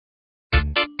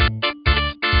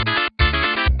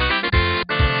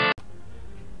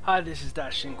Hi, this is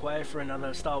Dash Shinkwei for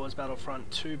another Star Wars Battlefront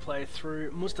 2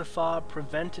 playthrough, Mustafar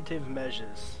Preventative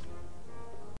Measures.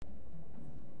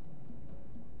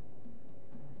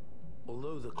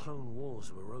 Although the Clone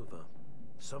Wars were over,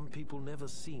 some people never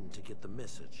seemed to get the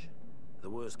message. The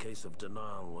worst case of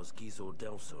denial was Gizor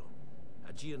Delso,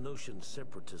 a Geonosian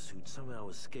separatist who'd somehow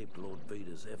escaped Lord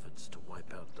Vader's efforts to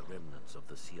wipe out the remnants of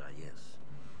the CIS.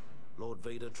 Lord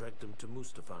Vader tracked him to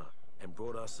Mustafar and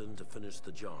brought us in to finish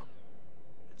the job.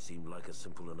 It seemed like a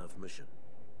simple enough mission,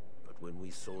 but when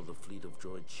we saw the fleet of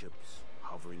droid ships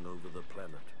hovering over the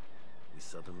planet, we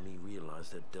suddenly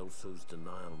realized that Delso's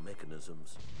denial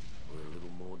mechanisms were a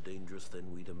little more dangerous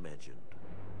than we'd imagined.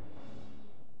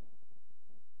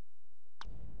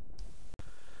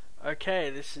 Okay,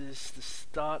 this is the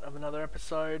start of another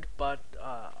episode, but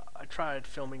I tried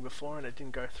filming before and it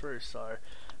didn't go through, so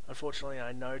unfortunately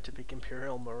I know to pick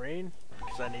Imperial Marine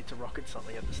because I need to rocket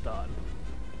something at the start.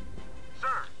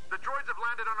 Sir, the droids have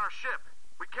landed on our ship.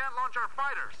 We can't launch our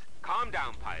fighters. Calm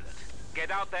down, pilot.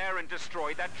 Get out there and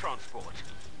destroy that transport.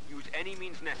 Use any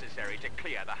means necessary to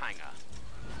clear the hangar.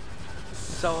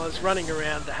 So I was running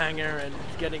around the hangar and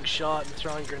getting shot and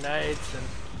throwing grenades, and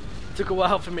it took a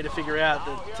while for me to figure out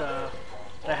that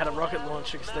they had a rocket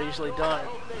launcher because they usually don't.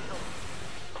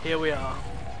 Here we are.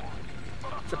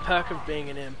 It's a perk of being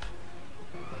an imp.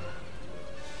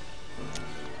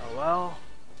 Oh well.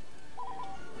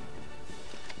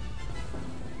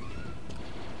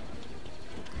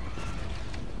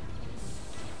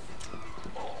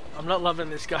 I'm not loving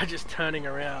this guy just turning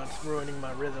around, it's ruining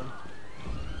my rhythm.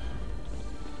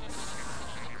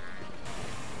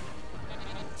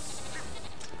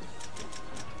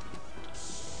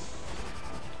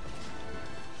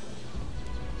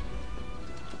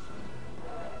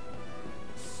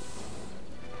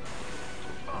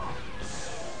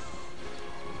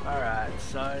 Alright,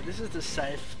 so this is the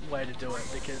safe way to do it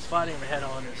because fighting him head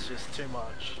on is just too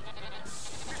much.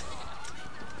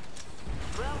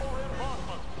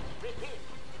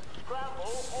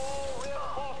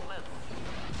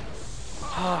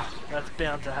 Oh, that's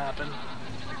bound to happen.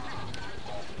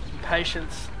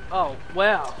 Patience. Oh,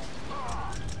 wow.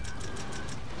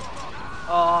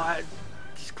 Oh,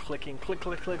 just clicking. Click,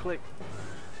 click, click, click.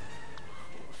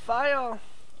 Fail!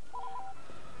 I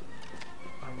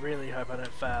really hope I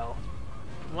don't fail.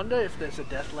 I wonder if there's a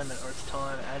death limit or it's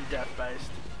time and death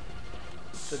based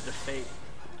for defeat.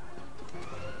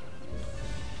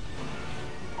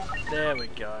 There we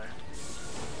go.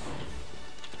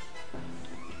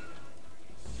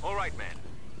 Alright, men.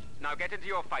 Now get into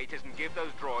your fighters and give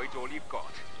those droids all you've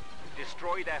got.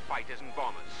 Destroy their fighters and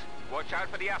bombers. Watch out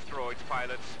for the asteroids,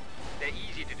 pilots. They're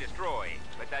easy to destroy,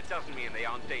 but that doesn't mean they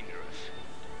aren't dangerous.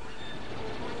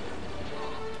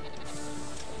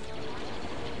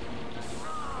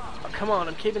 Oh, come on,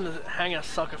 I'm keeping the hangar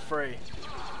sucker free.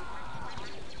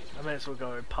 I may as well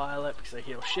go pilot because they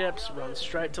heal ships, run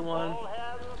straight to one.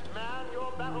 I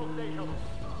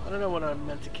don't know what I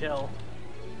meant to kill.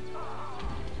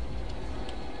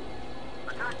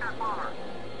 Attack that bomber.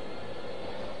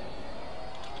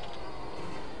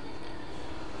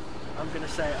 I'm gonna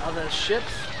say other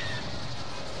ships.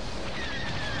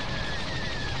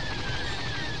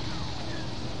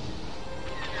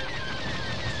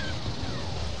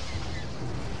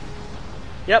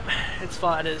 Yep, it's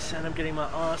fighters, and I'm getting my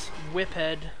ass whipped.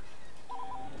 I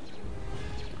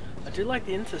do like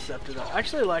the Interceptor though. I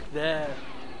actually like their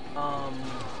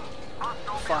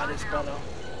fighters better.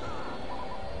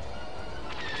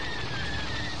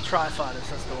 Tri-fighters,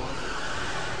 that's the one.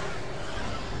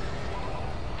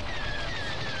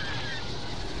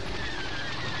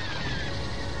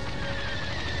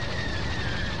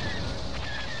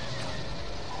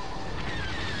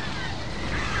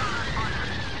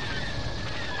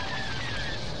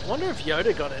 I wonder if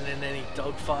Yoda got in any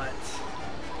dogfights.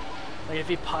 Like if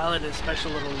he piloted a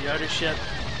special little Yoda ship.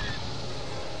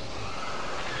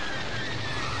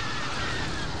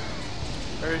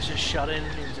 Or he was just shut in,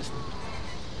 he just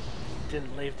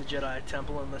didn't leave the Jedi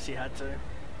Temple unless he had to.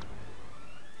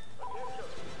 All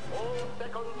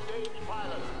second stage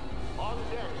pilots on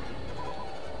deck.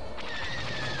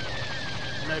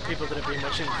 I know people that have been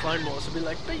watching Clone Wars will be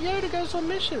like, but Yoda goes on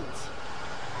missions.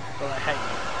 Well, I hate you.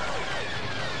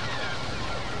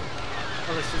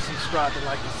 Unless you're subscribed and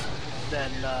like this,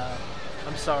 then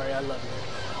I'm sorry, I love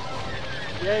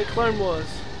you. Yay, Clone Wars!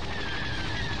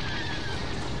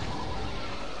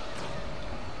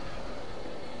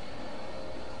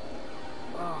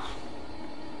 Oh.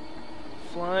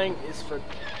 Flying is for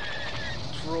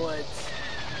droids.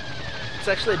 It's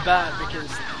actually bad because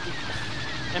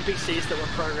the NPCs that were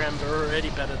programmed are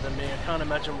already better than me. I can't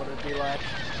imagine what it'd be like.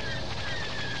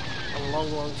 a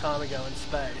long, long time ago in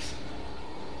space.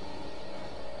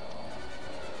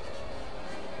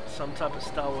 Some type of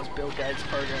Star Wars Bill Gates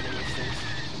programming these things.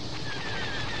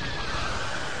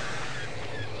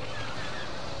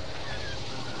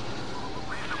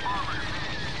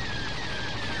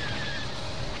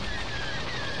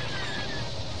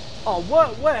 Oh,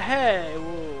 what, hey,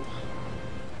 whoa.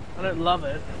 I don't love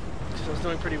it, because I was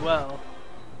doing pretty well.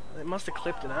 It must have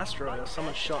clipped an asteroid, or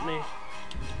someone shot me.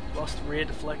 Lost rear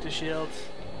deflector shields.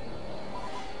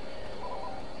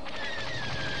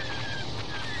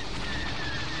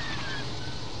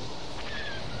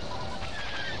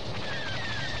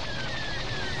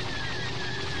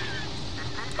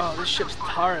 Oh, this ship's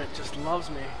turret just loves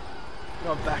me.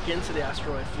 Going back into the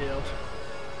asteroid field.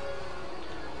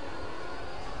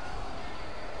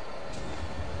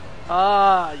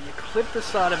 Ah, you clip the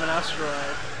side of an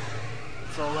asteroid.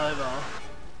 It's all over.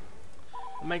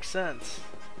 It makes sense.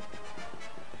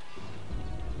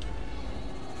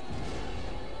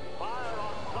 Fire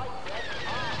on flight deck.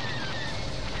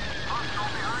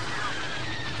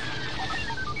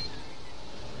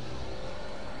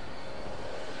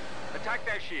 Attack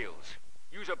their shields.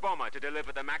 Use a bomber to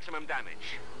deliver the maximum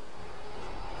damage.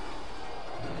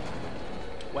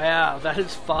 Wow, that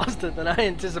is faster than I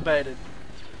anticipated.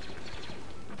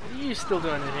 What are you still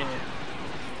doing in here?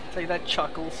 Take that,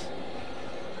 Chuckles.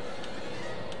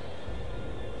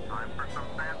 Time for some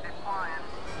fancy flying.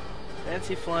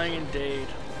 Fancy flying indeed.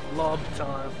 Lob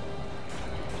time.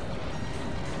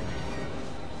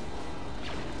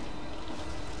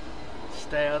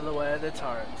 Stay out of the way of the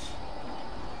turrets.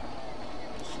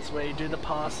 This is where you do the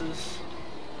passes.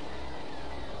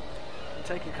 And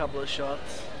take a couple of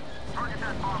shots. Target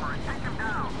that bomber and take him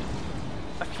down.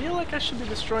 I feel like I should be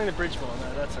destroying the bridge more.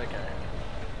 No, that's okay.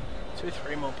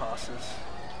 2-3 more passes.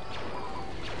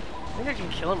 I think I can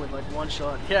kill him with like one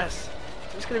shot. Yes!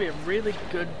 It's gonna be a really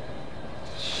good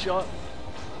shot.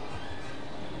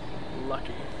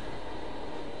 Lucky.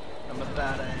 I'm a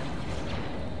bad aim.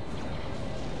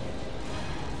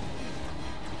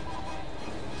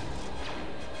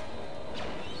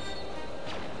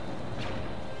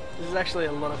 This is actually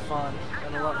a lot of fun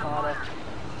and a lot harder.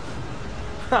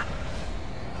 Ha!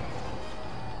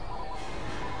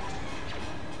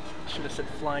 Should have said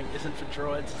flying isn't for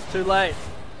droids. It's too late.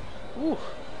 Ooh.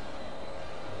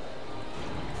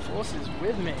 Force is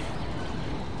with me.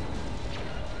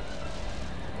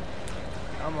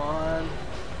 Come on.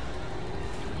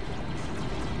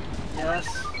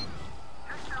 Yes.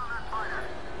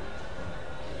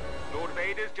 Lord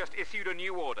Vader's just issued a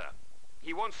new order.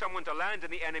 He wants someone to land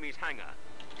in the enemy's hangar,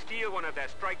 steal one of their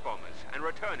strike bombers, and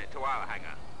return it to our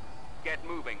hangar. Get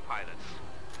moving, pilots.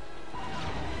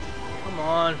 Come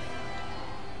on.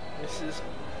 This is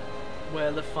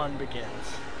where the fun begins.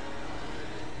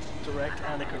 Direct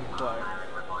Anakin quote.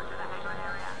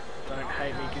 Don't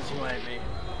hate me because you hate me.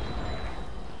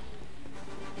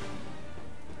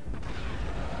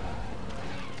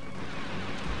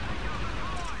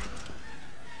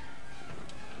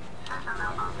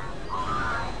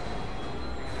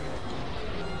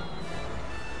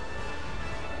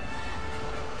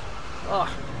 Oh,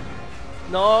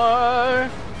 no!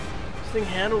 This thing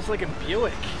handles like a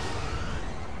Buick.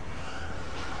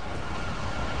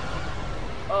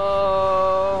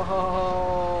 Oh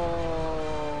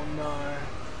no!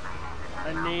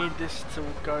 I need this to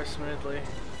go smoothly.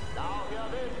 Now hear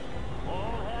this.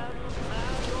 All hands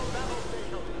man your battle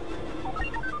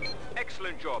stations.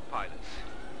 Excellent job, pilots.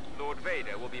 Lord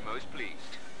Vader will be most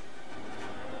pleased.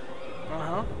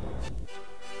 Uh-huh.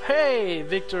 Hey,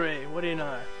 victory! What do you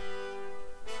know?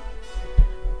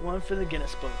 One for the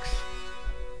Guinness books.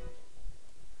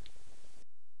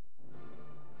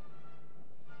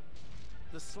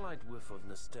 The slight whiff of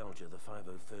nostalgia the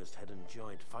 501st had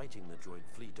enjoyed fighting the droid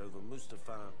fleet over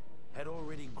Mustafar had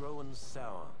already grown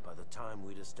sour by the time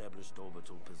we'd established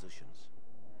orbital positions.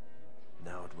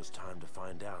 Now it was time to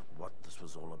find out what this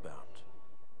was all about.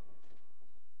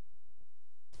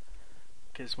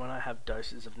 Because when I have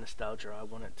doses of nostalgia, I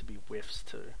want it to be whiffs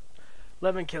too.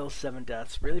 11 kills, 7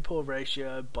 deaths, really poor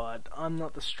ratio, but I'm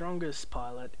not the strongest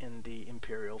pilot in the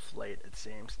Imperial fleet, it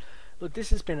seems. Look,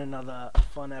 this has been another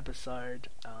fun episode.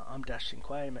 I'm Dash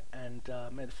Quay, and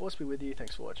may the Force be with you.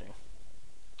 Thanks for watching.